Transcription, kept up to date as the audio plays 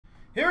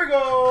Here we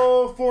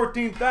go,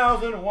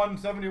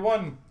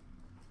 14,171.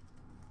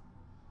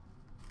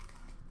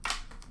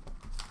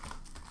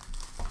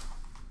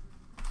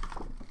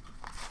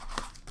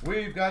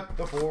 We've got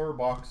the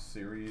 4-box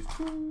series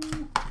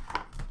 2.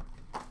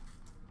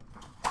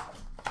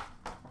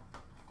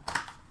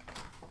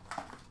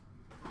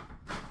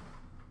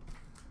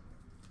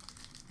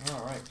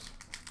 All right.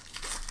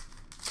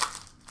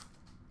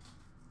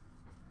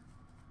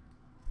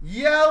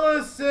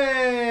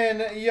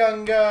 Yellison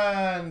Young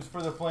Guns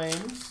for the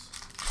Flames.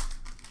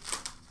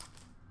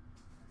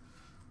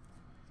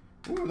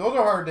 Ooh, those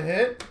are hard to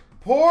hit.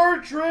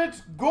 Portrait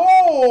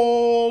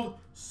Gold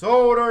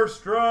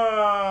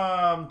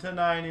Soderstrom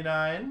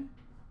 /99.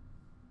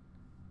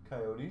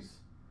 Coyotes.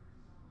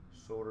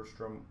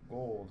 Soderstrom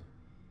Gold.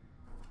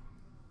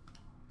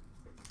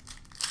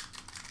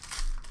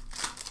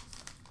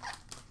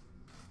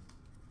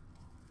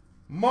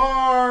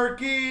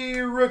 Marquee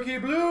Rookie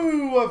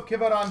Blue of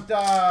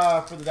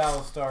Kivaranta for the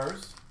Dallas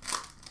Stars.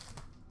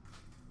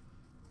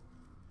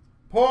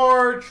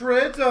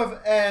 Portrait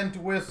of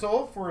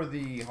Entwistle for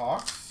the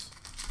Hawks.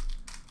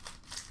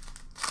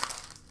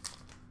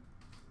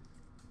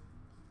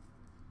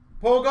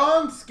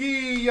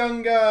 Pogonski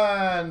Young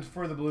Guns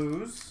for the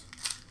Blues.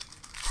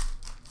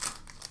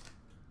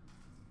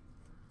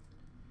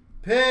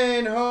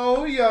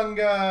 Pinho Young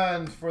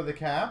Guns for the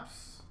Caps.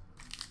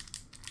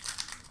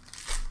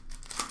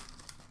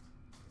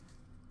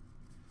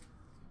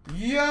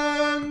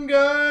 Young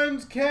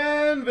Guns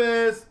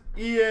Canvas,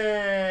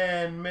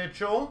 Ian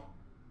Mitchell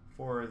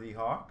for the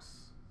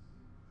Hawks.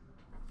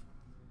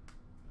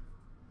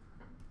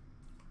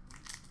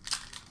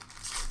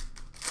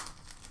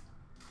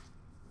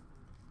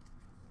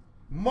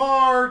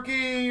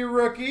 Marquee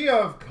Rookie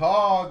of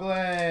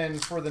Coughlin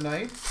for the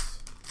Knights.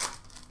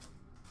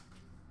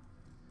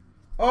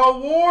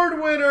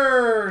 Award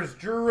winners,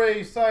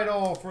 Dre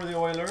Seidel for the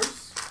Oilers.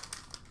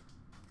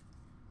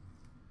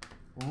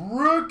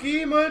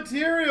 Rookie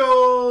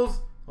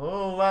Materials,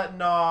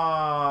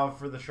 Letnov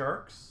for the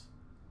Sharks.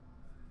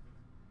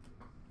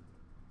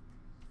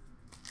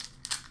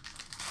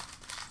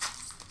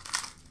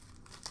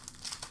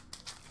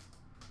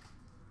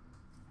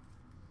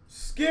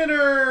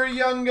 Skinner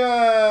Young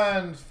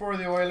Guns for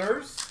the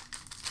Oilers.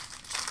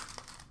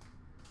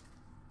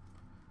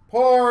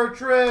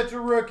 Portrait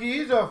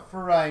Rookies of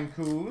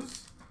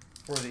Francouz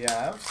for the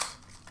Avs.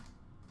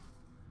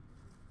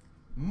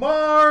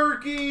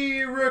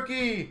 Marquee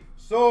Rookie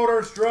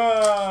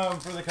Soderstrom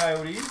for the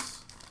Coyotes.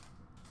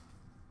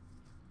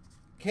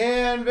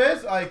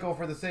 Canvas Eichel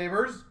for the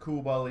Sabres.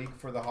 Kubalik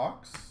for the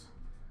Hawks.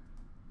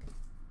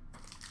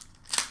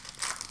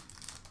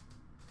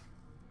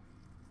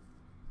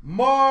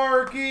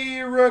 Marquee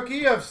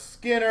Rookie of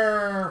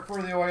Skinner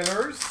for the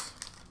Oilers.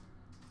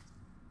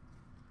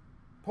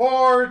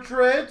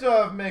 Portrait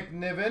of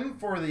McNiven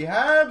for the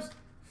Habs.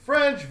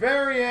 French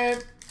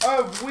variant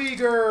of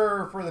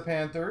Uyghur for the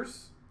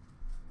Panthers.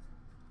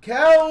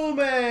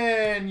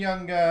 Kelman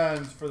Young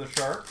Guns for the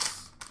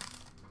Sharks.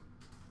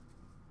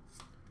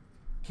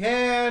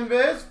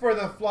 Canvas for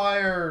the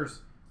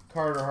Flyers,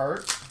 Carter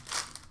Hart.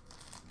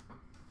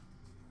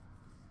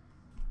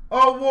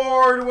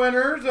 Award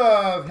winners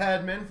of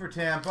Hedman for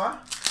Tampa.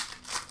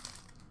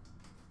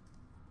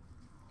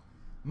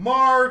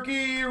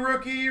 Marquee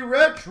Rookie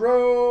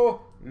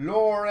Retro,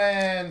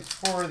 Lawrence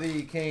for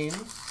the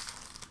Canes.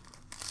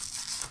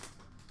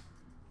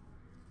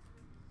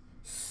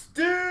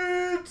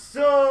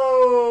 Stutzel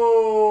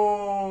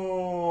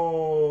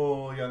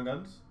Young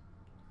Guns.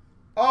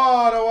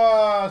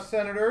 Ottawa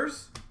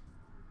Senators.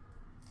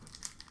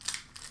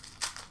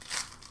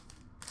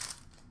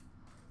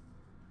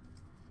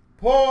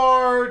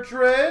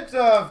 Portrait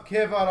of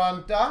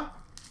Kivaranta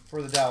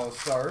for the Dallas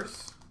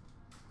Stars.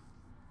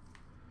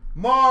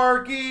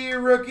 Marquee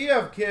Rookie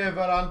of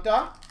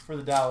Kivaranta for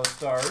the Dallas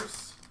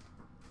Stars.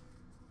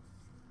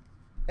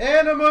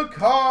 And a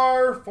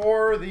Makar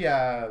for the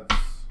Avs.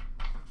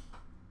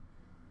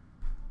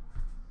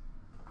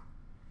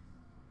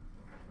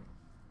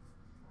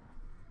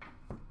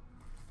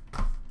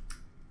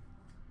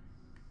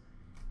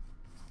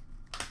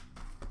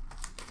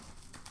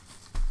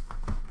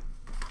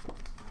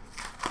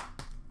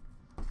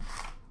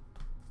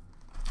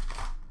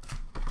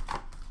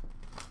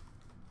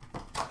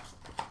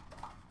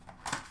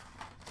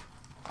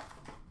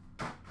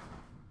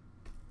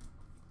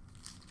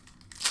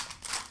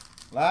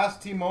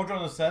 Last team mojo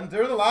on the Sens.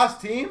 They're the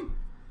last team.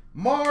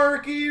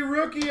 Marquee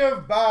Rookie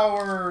of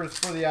Bowers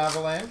for the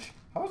Avalanche.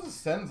 How was the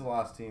Sens the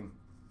last team?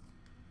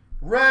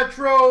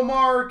 Retro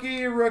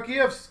Marquee Rookie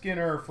of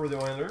Skinner for the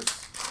Oilers.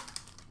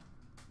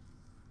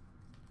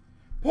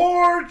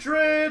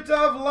 Portrait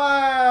of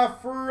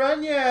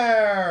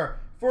Lafreniere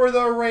for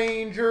the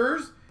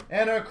Rangers.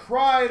 And a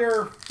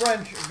Kreider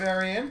French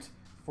variant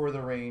for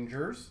the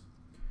Rangers.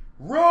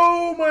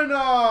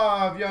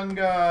 Romanov Young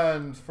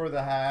Guns for the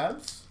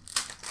Habs.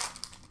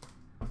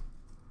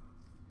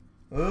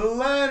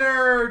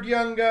 Leonard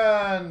Young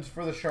Guns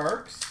for the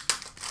Sharks.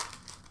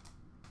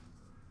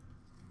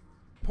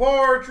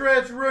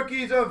 Portraits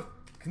Rookies of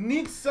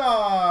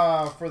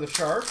Knitsa for the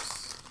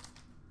Sharks.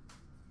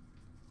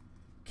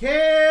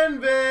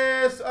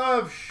 Canvas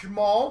of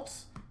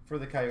Schmaltz for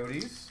the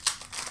Coyotes.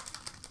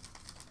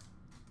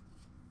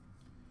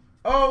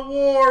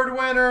 Award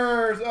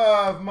winners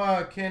of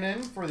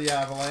McKinnon for the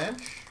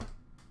Avalanche.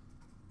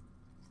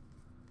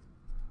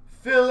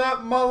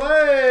 Philip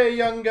Mallet,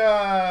 Young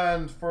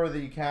Guns for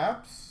the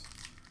Caps.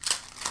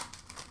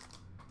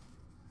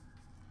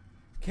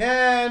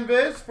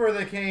 Canvas for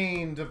the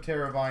Canes of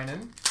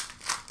Teravainen.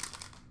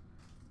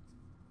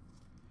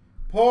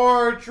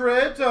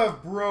 Portrait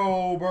of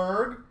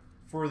Broberg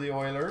for the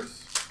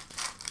Oilers.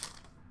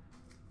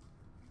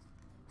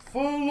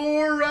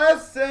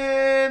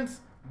 Fluorescence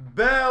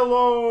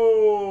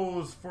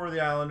Bellows for the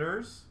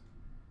Islanders.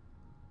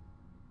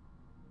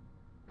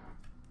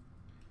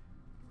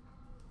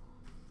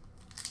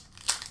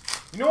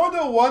 You know what,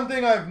 the one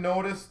thing I've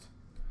noticed?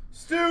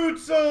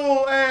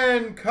 Stützle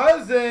and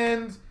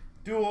Cousins,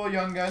 dual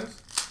Young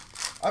Guns.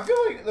 I feel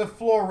like the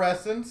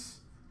fluorescence,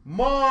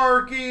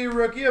 marquee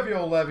rookie of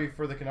Yolevi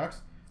for the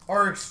Canucks,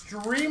 are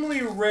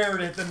extremely rare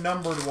to hit the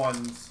numbered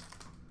ones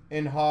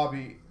in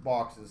hobby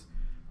boxes.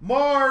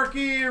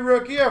 Marquee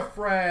rookie of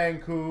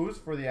Francouz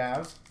for the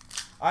Avs.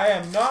 I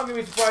am not going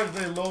to be surprised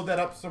if they load that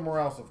up somewhere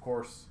else, of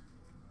course.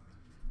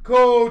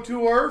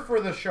 Couture for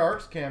the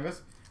Sharks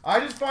canvas.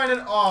 I just find it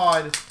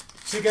odd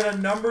to get a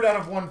numbered out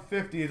of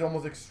 150 is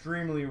almost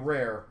extremely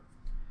rare.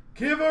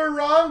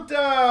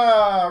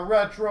 Kiviranta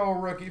retro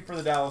rookie for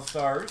the Dallas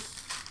Stars.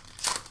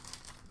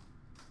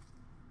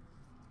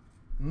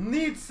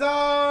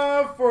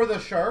 Nitsa for the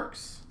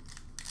Sharks.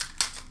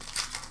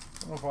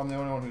 I don't know if I'm the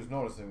only one who's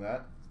noticing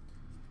that.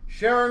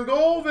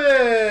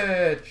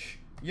 Sharangovich,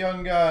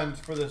 Young Guns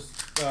for the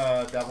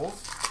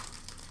Devils.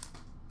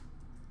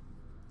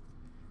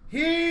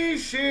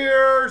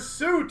 He-Shear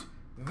Suit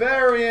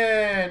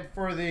variant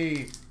for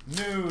the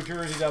New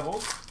Jersey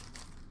Devils.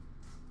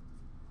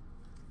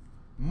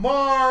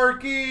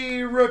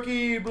 Marquee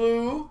Rookie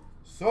Blue,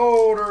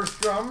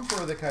 Soderstrom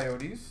for the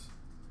Coyotes.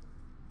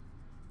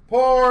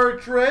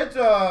 Portrait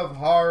of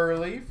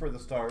Harley for the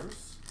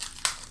Stars.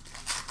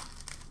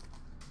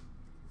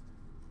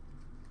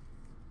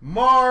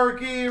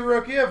 Marquee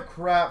Rookie of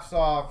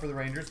Kravtsov for the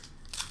Rangers.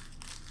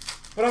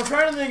 But I'm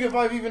trying to think if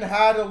I've even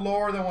had a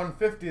lower than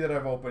 150 that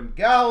I've opened.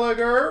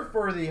 Gallagher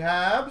for the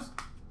Habs.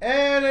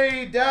 And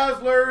a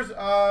Dazzlers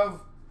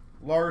of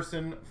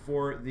Larson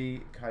for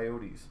the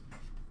Coyotes.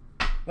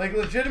 Like,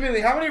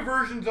 legitimately, how many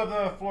versions of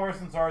the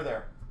fluorescence are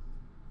there?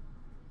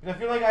 I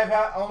feel like I've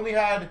only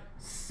had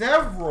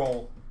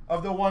several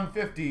of the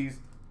 150s.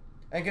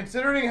 And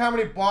considering how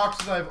many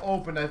boxes I've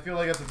opened, I feel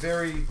like that's a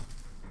very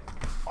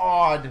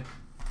odd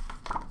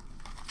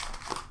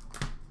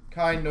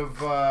kind of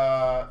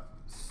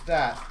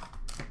stat.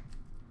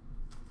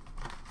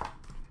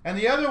 And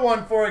the other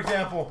one, for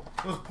example,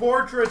 those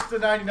portraits to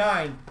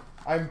 99,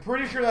 I'm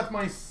pretty sure that's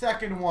my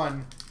second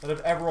one that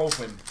I've ever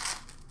opened.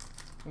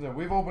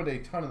 We've opened a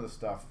ton of this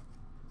stuff.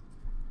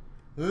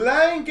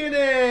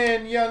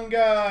 Lankinen, Young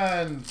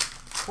Guns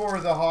for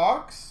the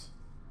Hawks.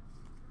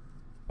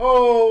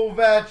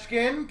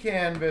 Ovechkin,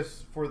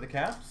 canvas for the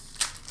Caps.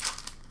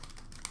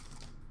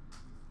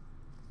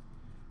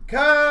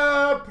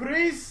 Kaprizov,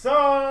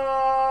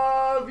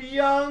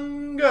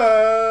 Young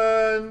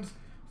Guns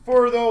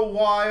for the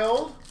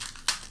Wild.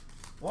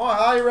 Well, I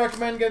highly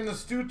recommend getting the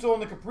Stützle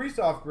and the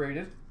Kaprizov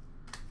graded.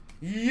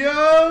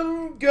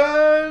 Young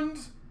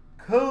Guns,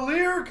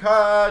 clear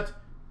cut,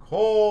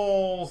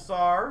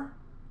 Kolsar.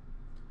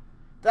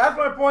 That's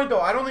my point,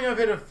 though. I don't think I've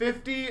hit a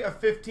 50, a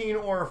 15,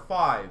 or a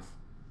 5.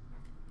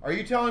 Are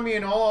you telling me,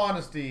 in all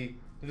honesty,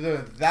 that they're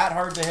that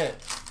hard to hit?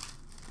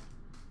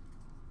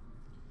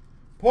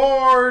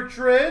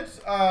 Portraits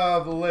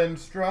of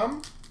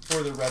Lindstrom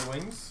for the Red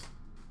Wings.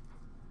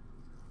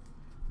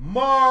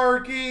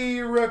 Marquee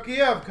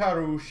Rookie of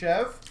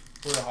Karushev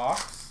for the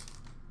Hawks.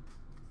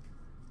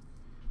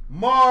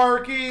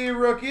 Marquee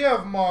Rookie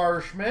of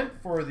Marshman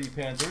for the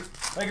Panthers.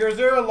 Like, is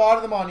there a lot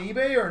of them on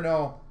eBay or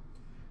no?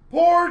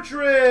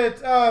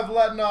 Portrait of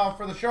Letinov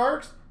for the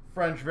Sharks.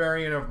 French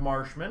variant of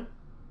Marshman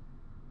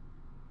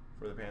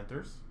for the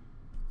Panthers.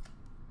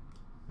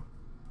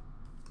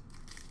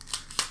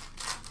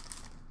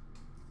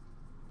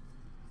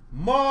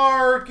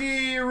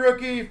 Marquee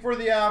Rookie for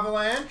the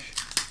Avalanche.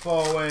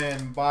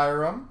 Bowen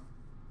Byram.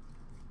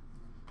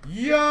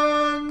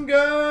 Young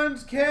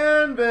Guns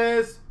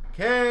canvas.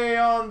 K.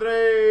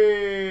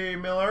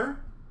 Miller.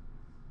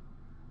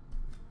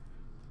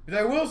 But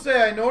I will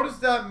say I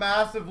noticed that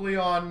massively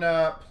on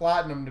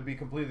Platinum, to be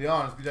completely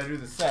honest, because I do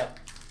the set.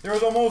 There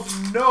was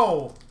almost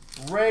no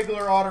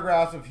regular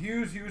autographs of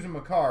Hughes, and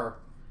Makar.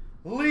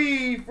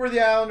 Lee for the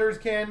Islanders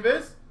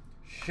canvas.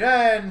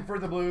 Shen for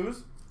the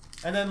Blues.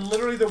 And then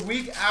literally the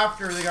week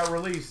after they got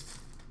released,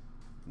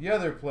 the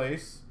other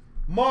place,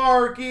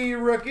 Marquee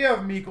Rookie of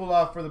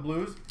Mikolov for the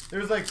Blues.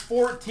 There's like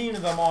 14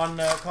 of them on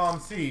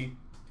ComC.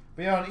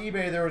 But yeah, on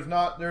eBay there's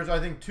I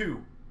think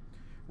 2.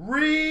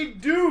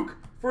 Reed Duke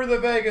for the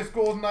Vegas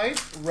Golden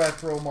Knights,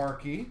 retro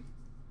marquee.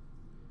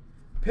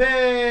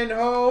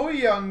 Pinho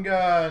Young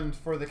Guns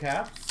for the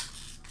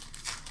Caps.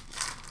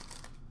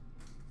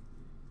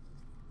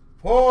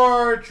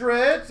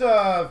 Portraits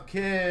of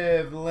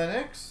Kiv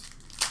Linux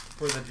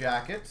for the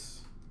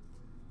Jackets.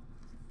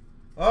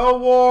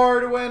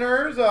 Award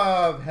winners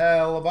of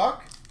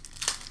Hellebuck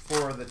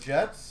for the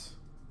Jets.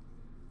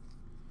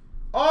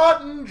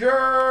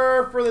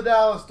 Ottinger for the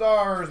Dallas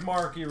Stars,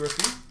 marquee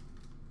rookie.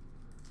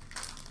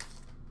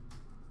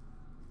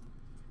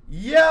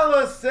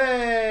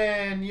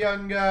 Yellison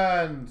Young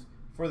Guns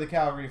for the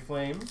Calgary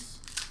Flames.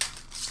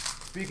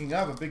 Speaking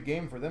of, a big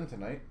game for them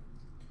tonight.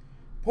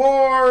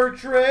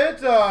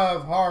 Portrait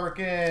of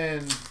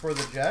Harkins for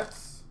the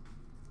Jets.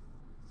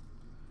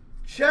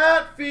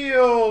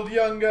 Chatfield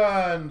Young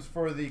Guns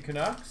for the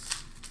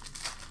Canucks.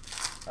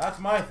 That's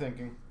my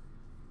thinking.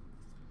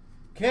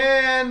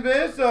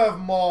 Canvas of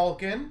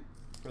Malkin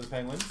for the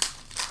Penguins.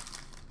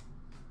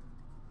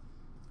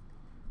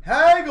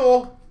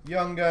 Hagel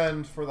Young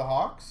Guns for the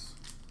Hawks.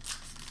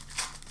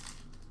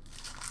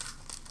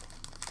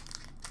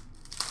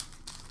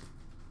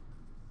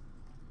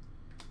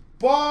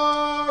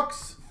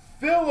 Box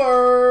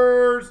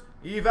fillers,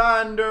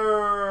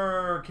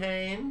 Evander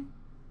Kane.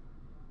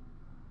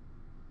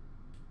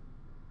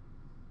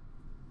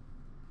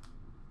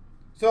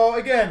 So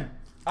again,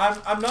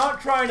 I'm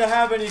not trying to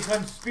have any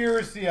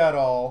conspiracy at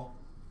all.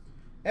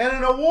 And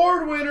an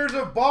award winners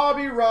of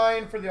Bobby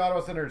Ryan for the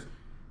Ottawa Senators.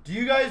 Do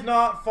you guys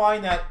not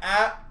find that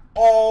at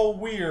all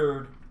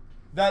weird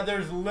that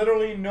there's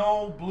literally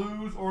no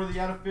blues or the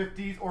out of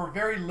 50s or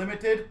very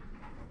limited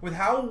with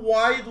how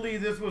widely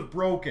this was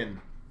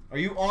broken? Are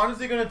you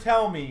honestly going to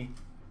tell me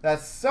that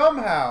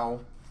somehow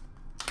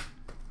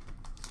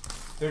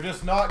they're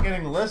just not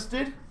getting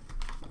listed?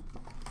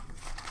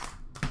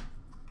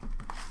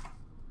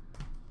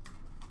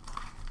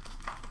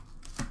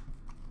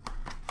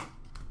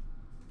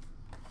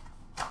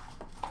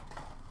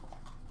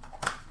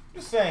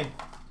 Just saying.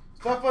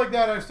 Stuff like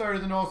that I've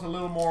started to notice a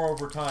little more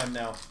over time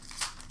now.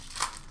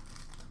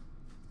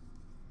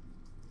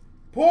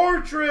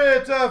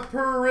 Portrait of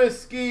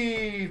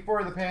Periski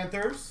for the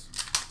Panthers.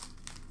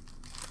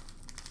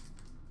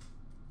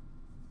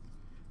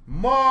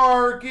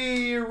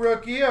 Marquee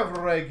rookie of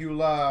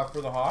Regula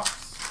for the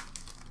Hawks.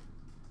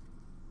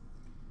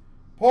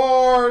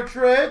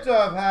 Portrait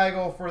of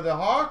Hagel for the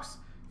Hawks.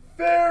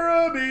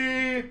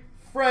 Farabee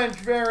French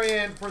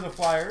variant for the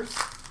Flyers.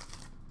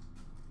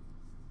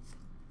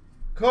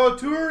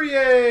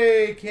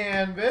 Couturier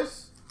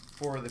canvas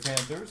for the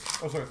Panthers.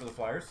 Oh, sorry, for the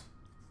Flyers.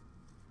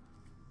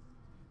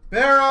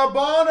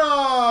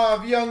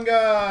 Barabanov Young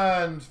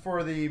Guns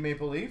for the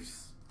Maple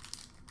Leafs.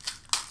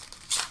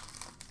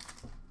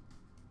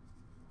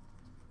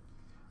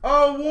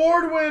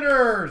 Award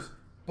winners,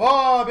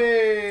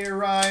 Bobby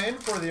Ryan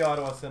for the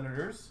Ottawa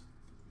Senators.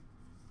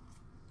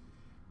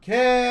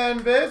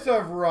 Canvas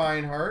of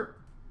Reinhardt.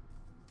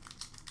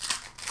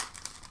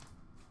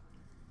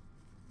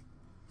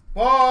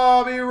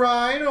 Bobby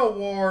Ryan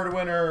award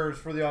winners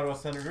for the Ottawa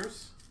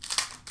Senators.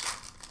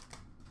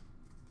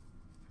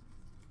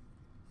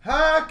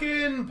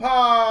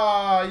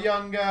 Hakanpää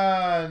Young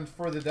Guns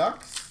for the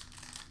Ducks.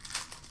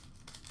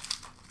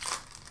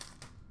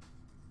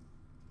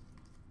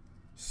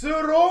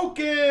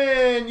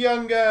 Sorokin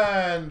Young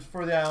Guns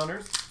for the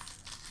Islanders.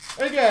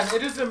 Again,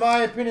 it is in my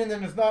opinion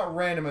that it's not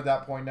random at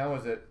that point now,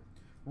 is it?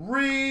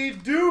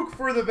 Reed Duke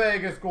for the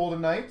Vegas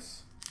Golden Knights.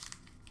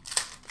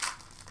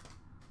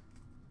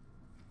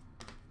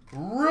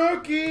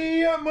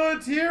 Rookie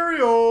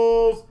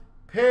materials,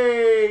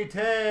 Peyton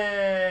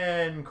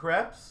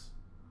Krebs.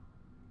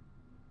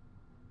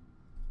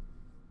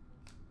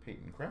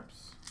 Peyton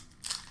Krebs.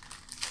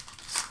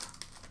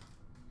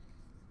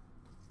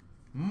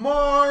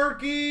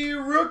 Marquee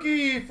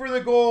rookie for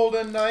the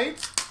Golden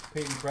Knights,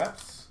 Peyton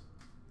Krebs.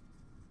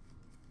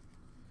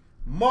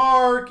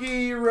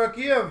 Marquee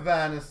rookie of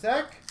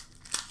Vanasek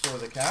for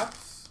the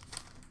Caps.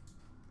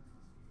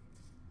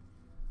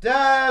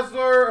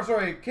 Dazzler,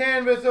 sorry,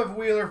 canvas of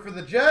Wheeler for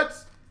the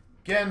Jets.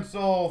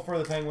 Gensel for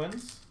the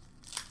Penguins.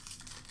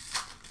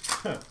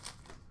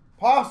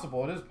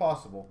 Possible, it is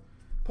possible.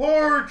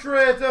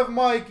 Portrait of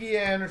Mikey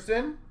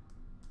Anderson.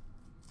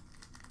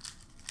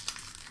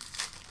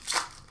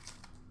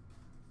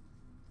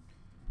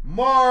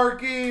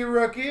 Marquee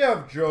rookie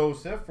of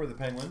Joseph for the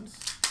Penguins.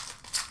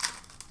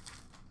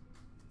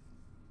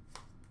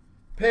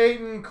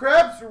 Peyton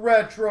Krebs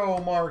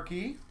retro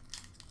marquee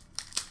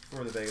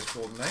for the Vegas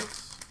Golden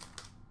Knights.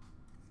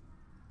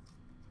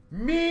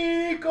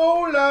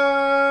 Mikola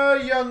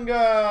Young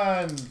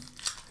Guns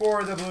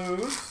for the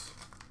Blues.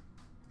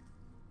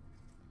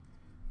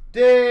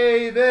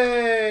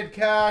 David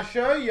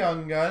Kasha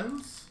Young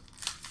Guns.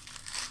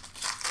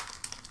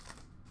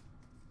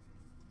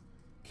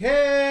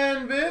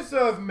 Canvas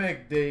of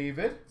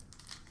McDavid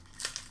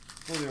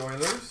for the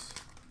Oilers.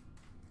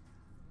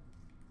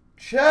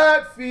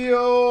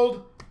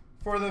 Chatfield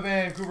for the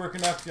Vancouver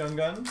Canucks Young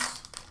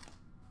Guns.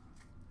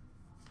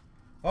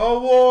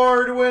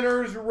 Award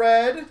winners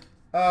red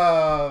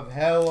of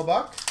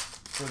Hellebuck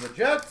for the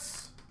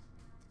Jets.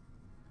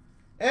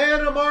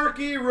 And a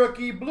marquee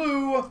rookie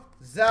blue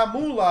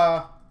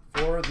Zamula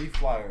for the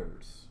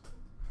Flyers.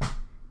 All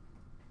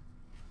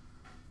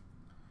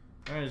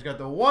right, he's got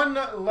the one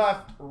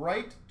left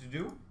right to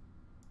do.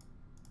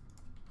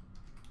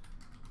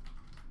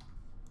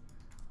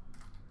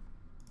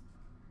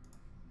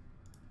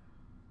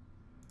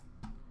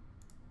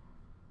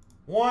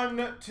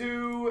 One,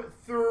 two,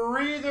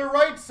 three, the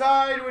right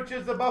side, which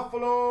is the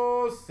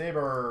Buffalo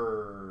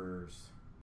Sabres.